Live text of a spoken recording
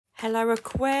Hello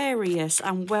Aquarius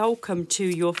and welcome to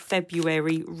your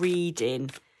February reading.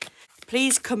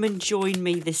 Please come and join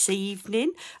me this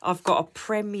evening. I've got a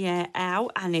premiere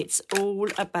out and it's all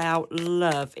about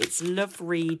love. It's love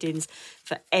readings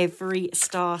for every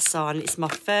star sign. It's my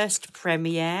first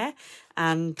premiere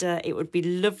and it would be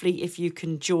lovely if you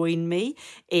can join me.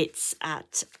 It's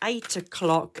at 8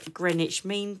 o'clock Greenwich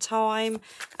Mean Time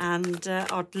and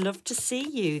I'd love to see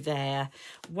you there.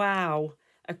 Wow.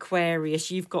 Aquarius,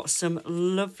 you've got some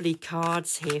lovely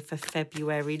cards here for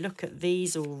February. Look at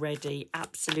these already.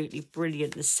 Absolutely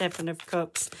brilliant. The 7 of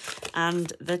Cups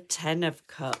and the 10 of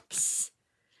Cups.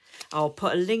 I'll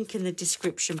put a link in the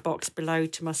description box below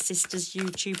to my sister's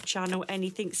YouTube channel,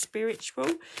 Anything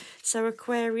Spiritual. So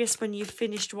Aquarius, when you've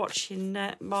finished watching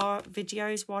my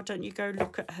videos, why don't you go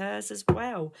look at hers as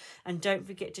well? And don't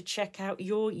forget to check out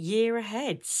your year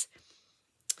aheads.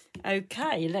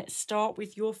 Okay, let's start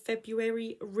with your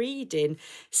February reading.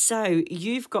 So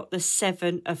you've got the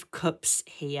 7 of Cups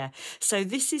here. So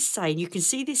this is saying, you can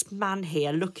see this man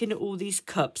here looking at all these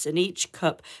cups and each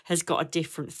cup has got a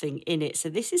different thing in it. So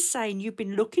this is saying you've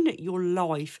been looking at your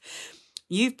life.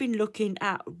 You've been looking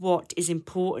at what is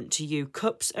important to you.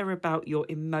 Cups are about your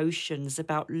emotions,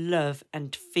 about love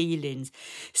and feelings.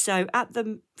 So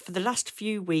for the last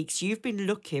few weeks, you've been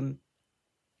looking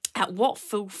at what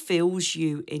fulfills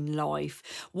you in life.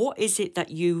 What is it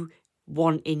that you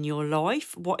want in your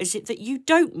life? What is it that you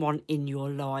don't want in your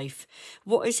life?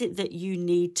 What is it that you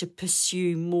need to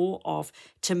pursue more of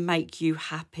to make you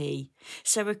happy?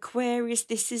 So Aquarius,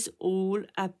 this is all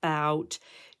about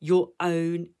your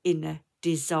own inner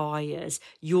desires,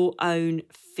 your own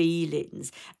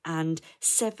feelings, and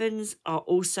 7s are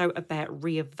also about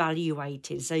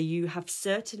reevaluating. So you have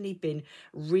certainly been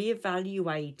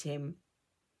reevaluating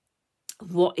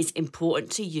what is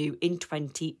important to you in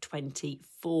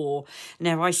 2024.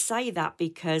 Now, I say that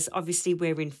because obviously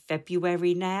we're in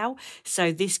February now,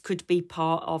 so this could be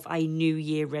part of a New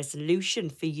Year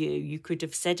resolution for you. You could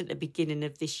have said at the beginning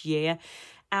of this year,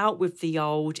 out with the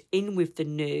old, in with the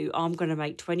new. I'm going to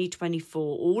make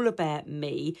 2024 all about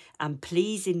me and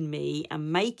pleasing me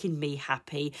and making me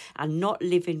happy and not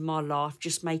living my life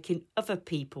just making other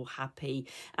people happy.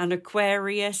 And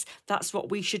Aquarius, that's what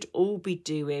we should all be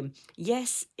doing.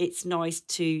 Yes, it's nice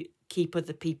to keep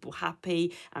other people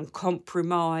happy and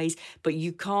compromise, but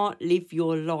you can't live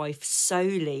your life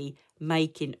solely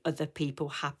making other people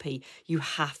happy. You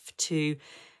have to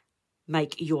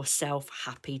make yourself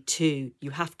happy too.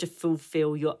 You have to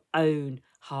fulfill your own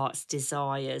heart's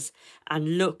desires.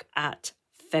 And look at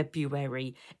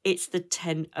February. It's the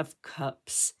 10 of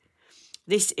Cups.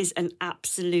 This is an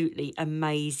absolutely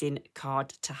amazing card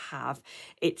to have.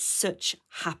 It's such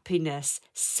happiness,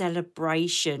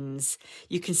 celebrations.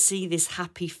 You can see this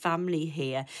happy family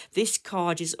here. This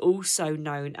card is also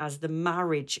known as the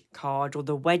marriage card or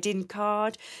the wedding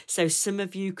card. So some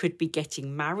of you could be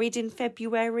getting married in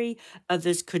February.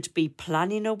 Others could be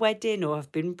planning a wedding or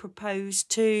have been proposed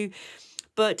to.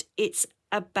 But it's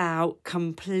about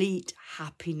complete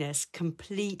happiness,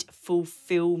 complete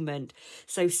fulfillment.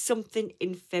 So something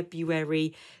in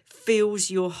February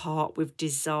fills your heart with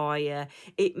desire.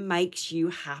 It makes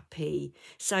you happy.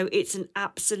 So it's an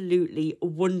absolutely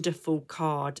wonderful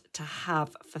card to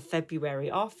have for February.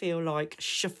 I feel like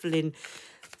shuffling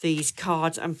these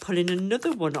cards and pulling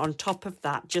another one on top of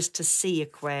that just to see,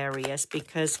 Aquarius,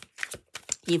 because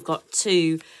you've got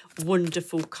 2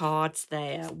 wonderful cards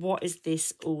there. What is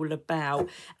this all about?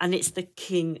 And it's the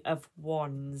King of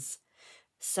Wands.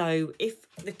 So if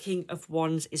the King of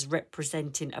Wands is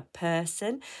representing a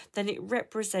person, then it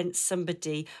represents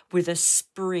somebody with a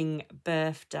spring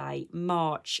birthday,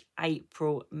 March,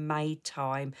 April, May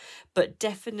time. But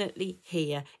definitely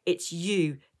here, it's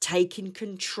you taking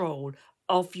control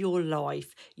of your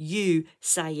life, you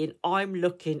saying, I'm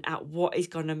looking at what is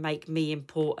going to make me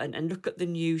important. And look at the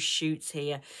new shoots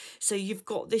here. So you've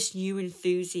got this new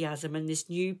enthusiasm and this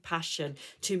new passion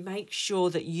to make sure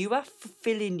that you are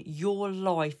fulfilling your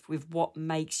life with what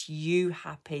makes you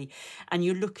happy. And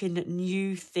you're looking at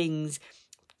new things,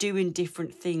 doing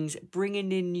different things,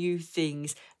 bringing in new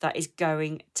things that is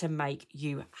going to make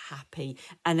you happy.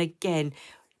 And again,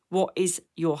 what is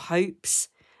your hopes?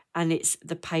 And it's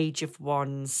the Page of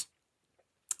Wands.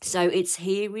 So it's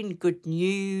hearing good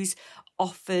news,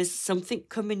 offers, something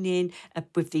coming in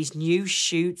with these new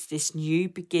shoots, this new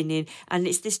beginning, and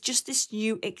it's this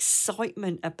new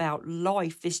excitement about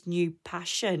life, this new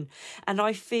passion. And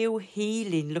I feel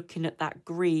healing looking at that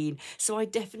green. So I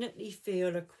definitely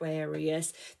feel,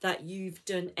 Aquarius, that you've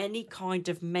done any kind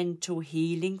of mental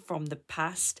healing from the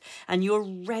past, and you're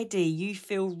ready, you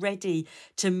feel ready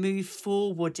to move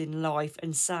forward in life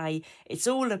and say, it's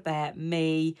all about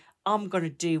me. I'm going to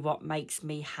do what makes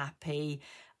me happy.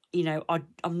 You know,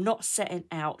 I'm not setting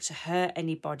out to hurt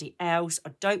anybody else.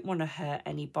 I don't want to hurt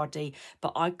anybody,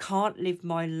 but I can't live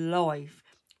my life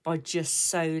by just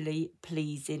solely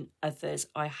pleasing others.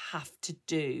 I have to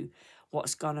do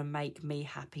what's going to make me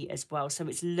happy as well. So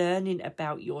it's learning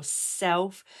about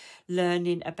yourself,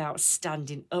 learning about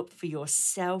standing up for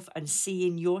yourself and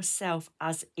seeing yourself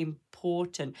as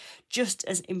important, just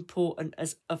as important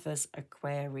as others,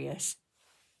 Aquarius.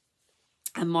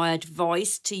 And my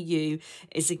advice to you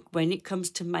is, when it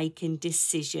comes to making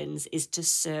decisions, is to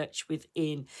search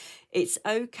within. It's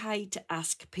okay to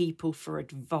ask people for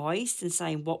advice and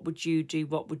saying, what would you do?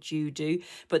 What would you do?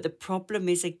 But the problem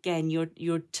is, again,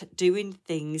 you're doing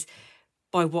things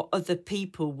by what other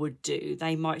people would do.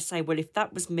 They might say, well, if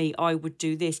that was me, I would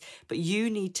do this. But you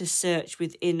need to search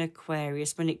within,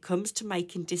 Aquarius, when it comes to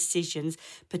making decisions,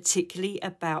 particularly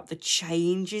about the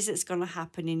changes that's going to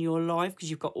happen in your life, because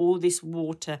you've got all this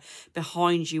water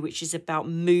behind you, which is about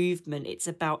movement. It's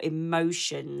about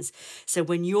emotions. So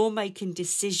when you're making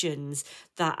decisions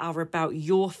that are about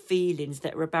your feelings,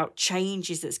 that are about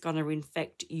changes that's going to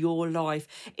infect your life,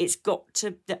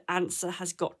 the answer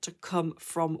has got to come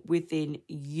from within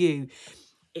you.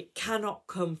 It cannot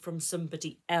come from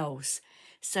somebody else.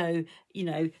 So,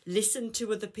 listen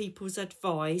to other people's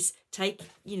advice,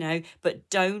 but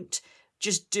don't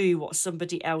just do what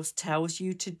somebody else tells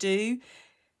you to do.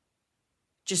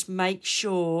 Just make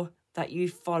sure that you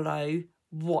follow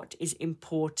what is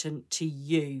important to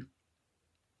you,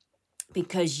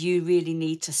 because you really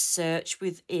need to search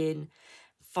within,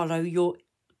 follow your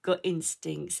gut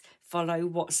instincts, follow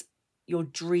what's your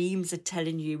dreams are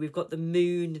telling you. We've got the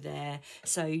moon there.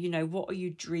 So, what are you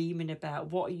dreaming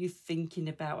about? What are you thinking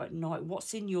about at night?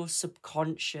 What's in your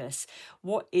subconscious?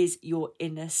 What is your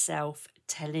inner self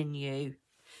telling you?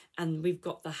 And we've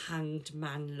got the Hanged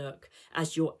Man, look,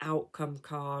 as your outcome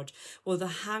card. Well, the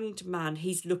Hanged Man,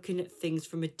 he's looking at things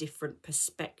from a different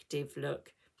perspective,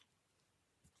 look.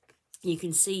 You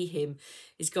can see him.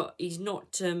 He's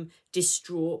not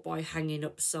distraught by hanging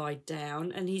upside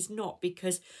down, and he's not,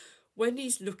 because when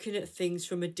he's looking at things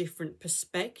from a different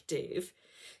perspective,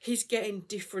 he's getting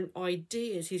different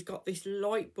ideas. He's got this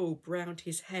light bulb round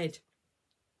his head,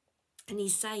 and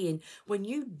he's saying, when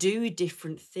you do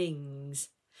different things,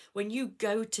 when you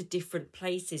go to different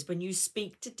places, when you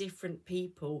speak to different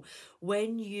people,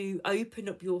 when you open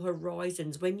up your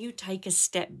horizons, when you take a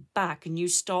step back and you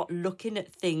start looking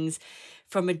at things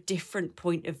from a different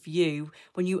point of view,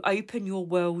 when you open your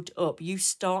world up, you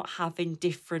start having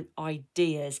different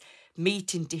ideas,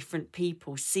 meeting different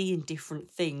people, seeing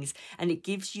different things, and it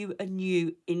gives you a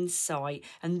new insight.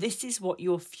 And this is what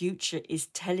your future is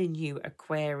telling you,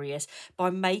 Aquarius,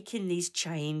 by making these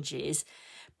changes,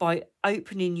 by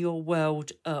opening your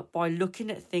world up, by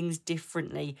looking at things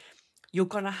differently. You're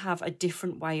going to have a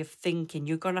different way of thinking.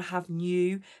 You're going to have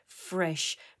new,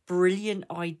 fresh, brilliant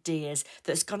ideas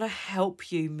that's going to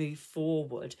help you move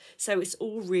forward. So it's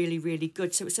all really, really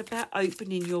good. So it's about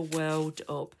opening your world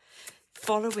up,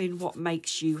 following what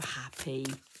makes you happy,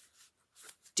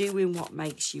 doing what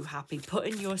makes you happy,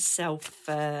 putting yourself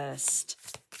first,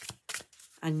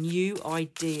 and new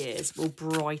ideas will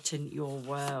brighten your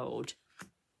world.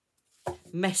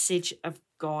 Message of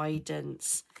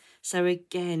guidance. So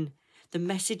again, the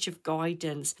message of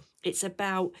guidance, it's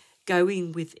about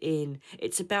going within.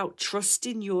 It's about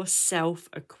trusting yourself,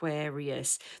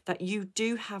 Aquarius, that you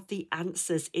do have the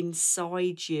answers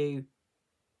inside you.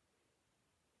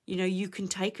 You can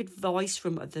take advice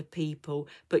from other people,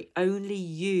 but only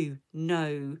you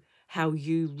know how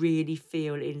you really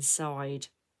feel inside.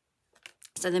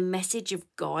 So the message of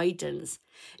guidance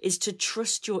is to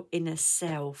trust your inner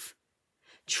self.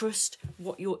 Trust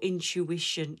what your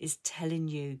intuition is telling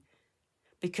you,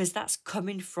 because that's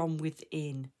coming from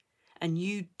within. And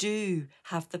you do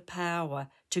have the power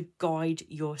to guide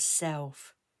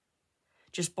yourself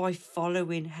just by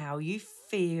following how you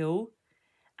feel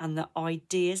and the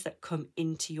ideas that come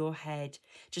into your head.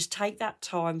 Just take that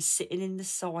time sitting in the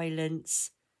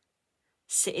silence,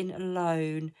 sitting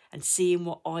alone and seeing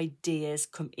what ideas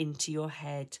come into your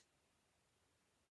head.